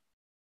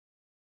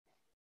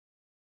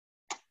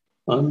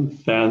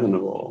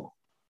 Unfathomable.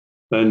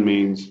 That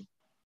means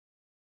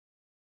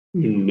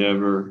you're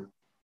never,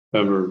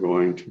 ever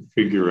going to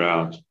figure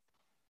out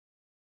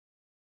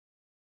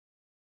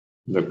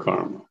the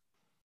karma.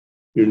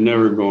 You're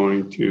never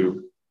going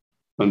to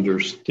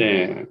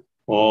understand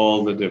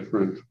all the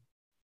different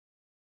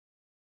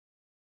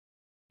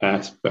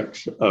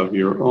aspects of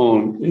your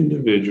own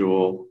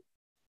individual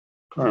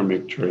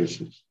karmic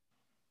traces.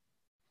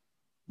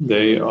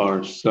 They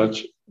are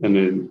such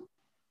an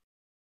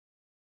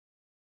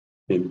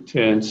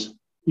intense,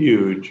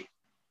 huge,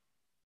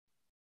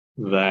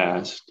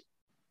 vast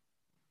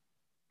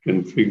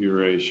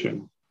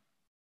configuration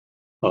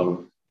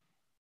of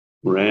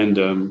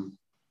random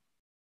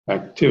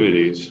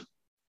activities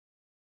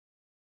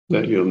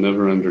that you'll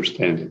never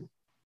understand it.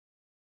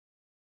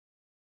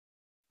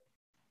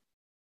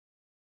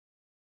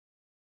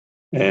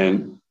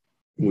 And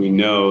we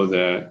know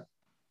that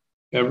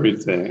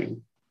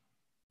everything,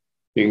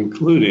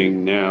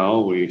 including now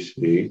we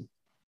see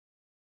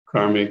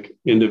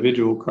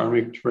individual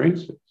karmic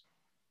traces,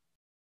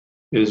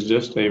 is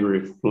just a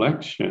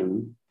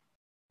reflection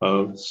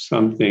of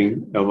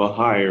something of a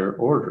higher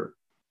order.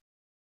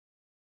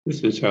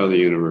 This is how the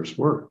universe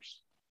works.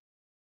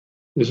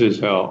 This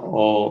is how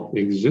all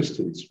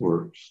existence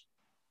works.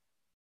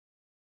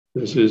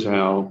 This is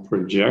how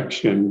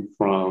projection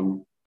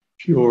from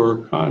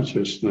pure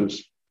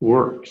consciousness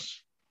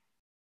works.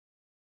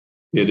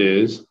 It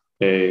is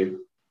a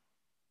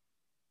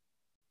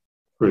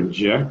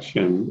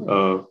projection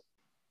of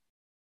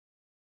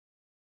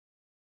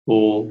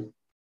full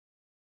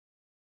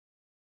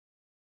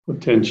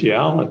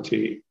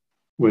potentiality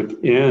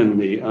within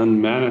the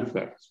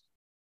unmanifest.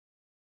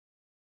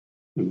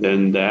 And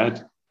then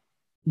that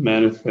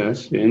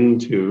manifests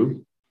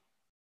into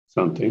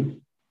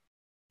something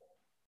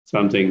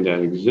that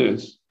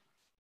exists.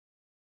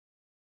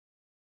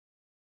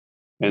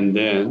 And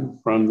then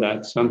from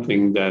that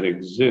something that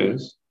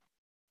exists,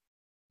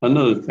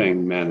 another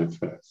thing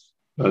manifests,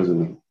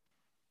 doesn't it?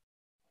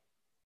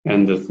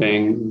 And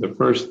the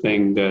first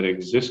thing that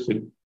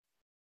existed,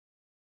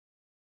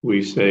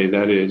 we say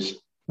that is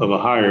of a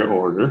higher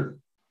order,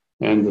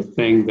 and the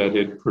thing that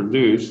it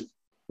produced,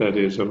 that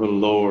is of a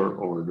lower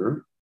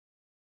order,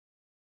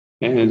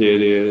 and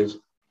it is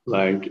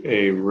like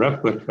a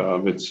replica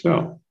of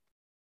itself.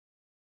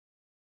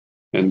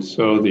 And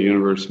so the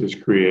universe is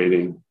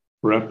creating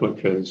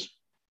replicas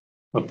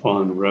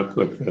upon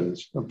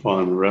replicas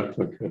upon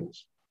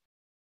replicas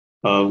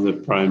of the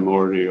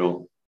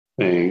primordial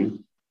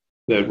thing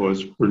that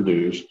was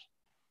produced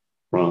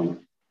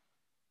from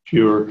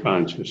pure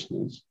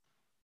consciousness.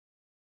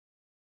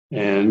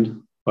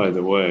 And, by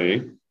the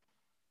way,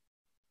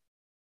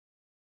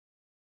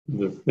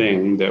 the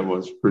thing that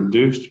was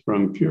produced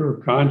from pure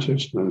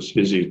consciousness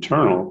is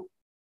eternal,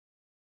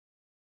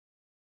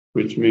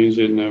 which means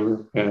it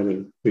never had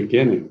a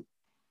beginning,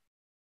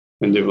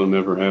 and it will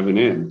never have an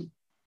end.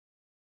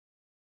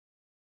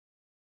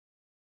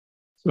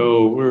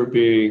 So we're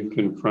being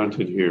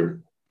confronted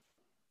here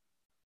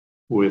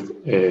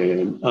with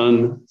an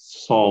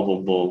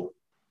unsolvable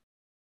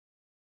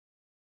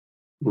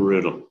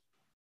riddle.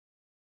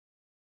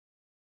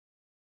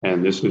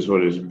 And this is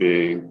what is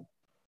being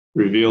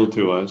revealed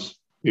to us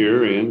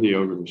here in the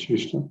Yoga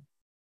Vasishtha,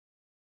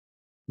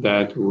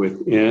 that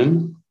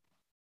within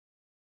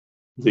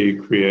the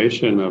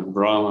creation of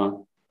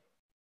Brahma,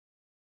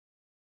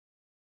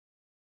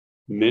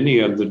 many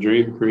of the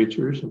dream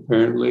creatures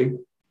apparently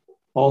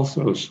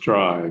also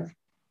strive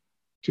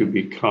to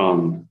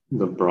become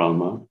the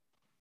Brahma,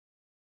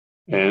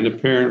 and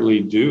apparently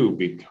do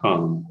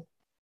become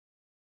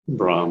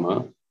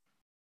Brahma.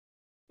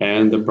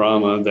 And the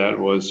Brahma that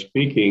was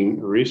speaking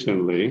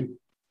recently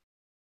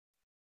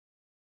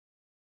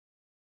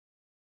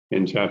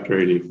in chapter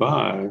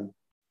 85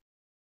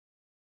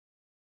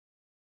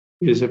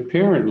 is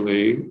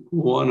apparently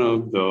one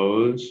of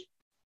those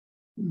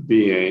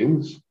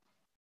beings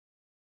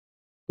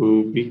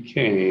who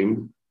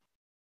became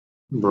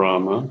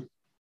Brahma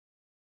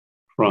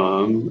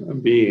from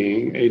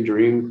being a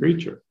dream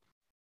creature.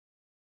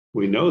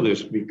 We know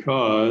this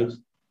because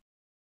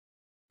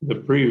the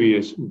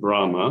previous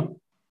Brahma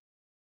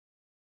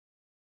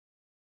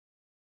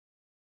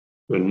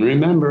couldn't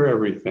remember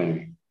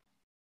everything.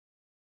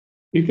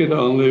 He could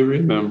only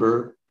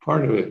remember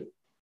part of it.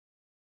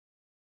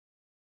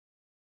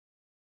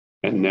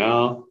 And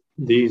now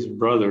these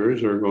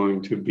brothers are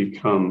going to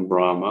become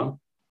Brahma,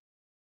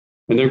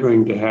 and they're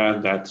going to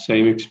have that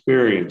same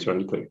experience,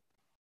 aren't they?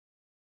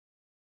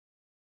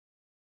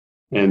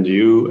 And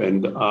you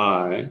and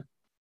I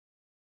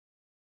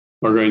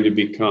are going to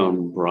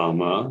become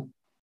Brahma,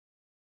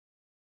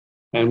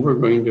 and we're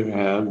going to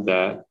have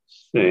that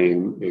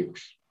same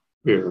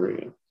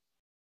experience.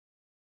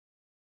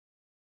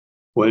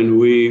 When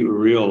we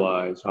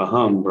realize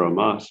Aham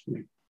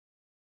Brahmasmi,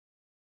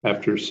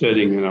 after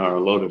sitting in our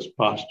lotus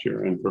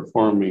posture and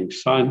performing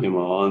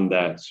Sanyama on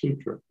that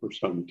sutra for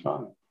some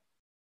time,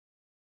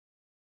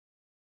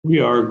 we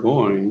are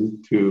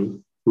going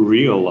to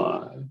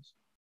realize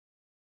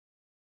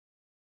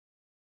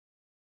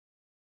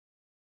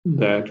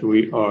that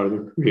we are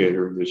the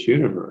creator of this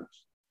universe.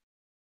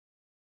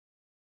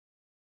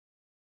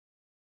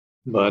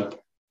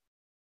 But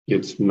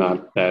it's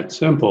not that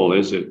simple,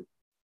 is it?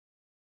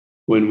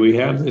 When we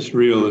have this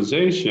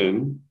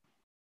realization,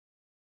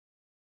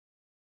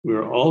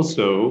 we're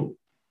also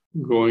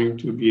going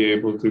to be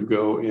able to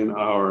go in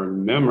our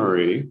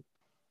memory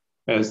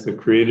as the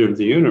creator of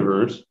the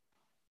universe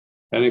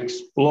and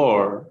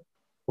explore,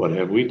 what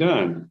have we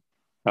done?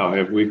 How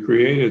have we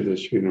created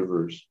this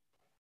universe?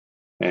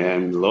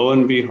 And lo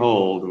and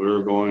behold,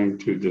 we're going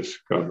to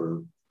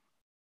discover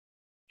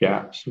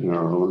gaps in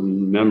our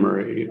own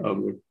memory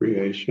of the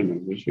creation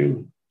of this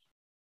universe.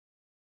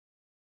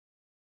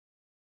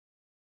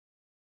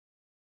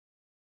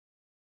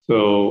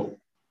 So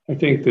I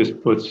think this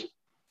puts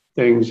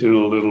things in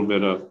a little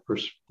bit of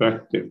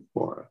perspective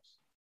for us.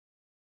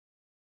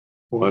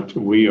 What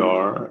we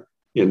are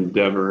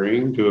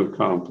endeavoring to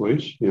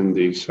accomplish in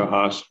the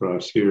Sahasra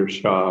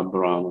Sirsha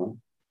Brahma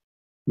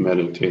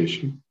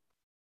meditation,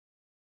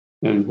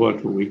 and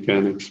what we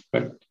can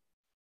expect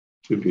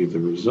to be the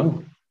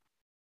result.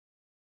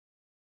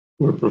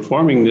 We're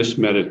performing this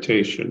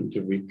meditation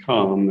to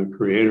become the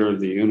creator of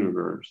the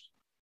universe.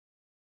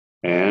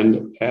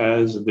 And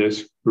as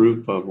this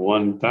group of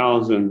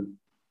 1,000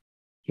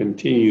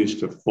 continues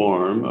to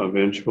form,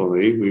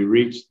 eventually we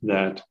reach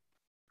that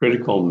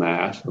critical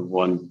mass of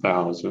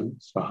 1,000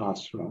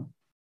 Sahasra.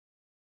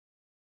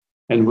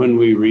 And when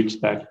we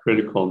reach that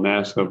critical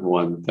mass of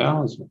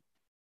 1,000,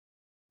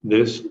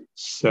 this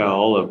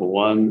cell of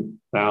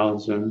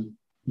 1,000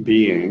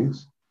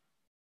 beings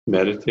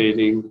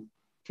meditating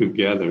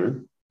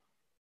together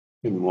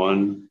in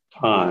one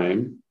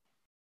time,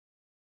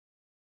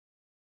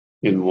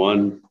 in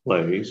one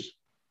place,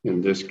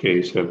 in this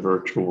case, a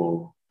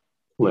virtual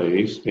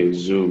place, a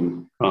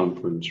Zoom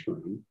conference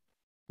room,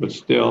 but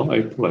still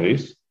a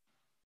place,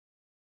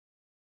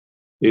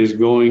 is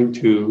going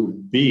to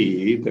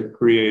be the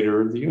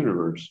creator of the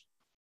universe.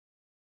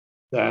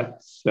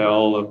 that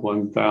cell of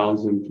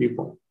 1,000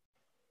 people,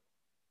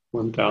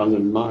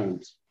 1,000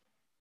 minds.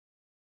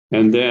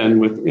 And then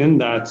within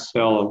that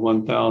cell of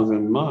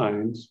 1,000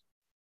 minds,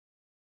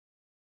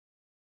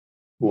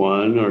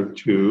 1 or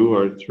 2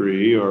 or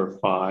 3 or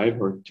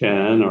 5 or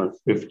 10 or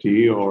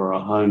 50 or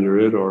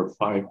 100 or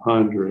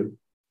 500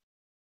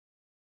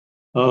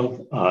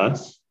 of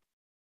us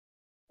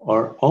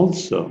are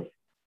also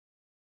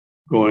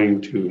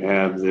going to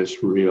have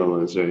this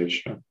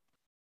realization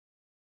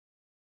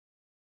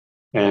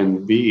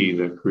and be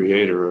the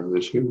creator of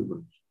this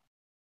universe.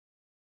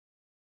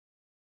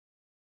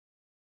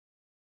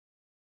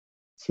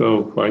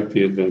 So quite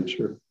the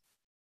adventure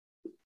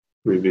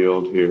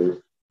revealed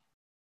here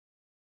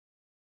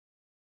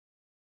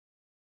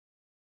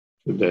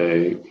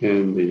today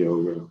in the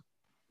yoga.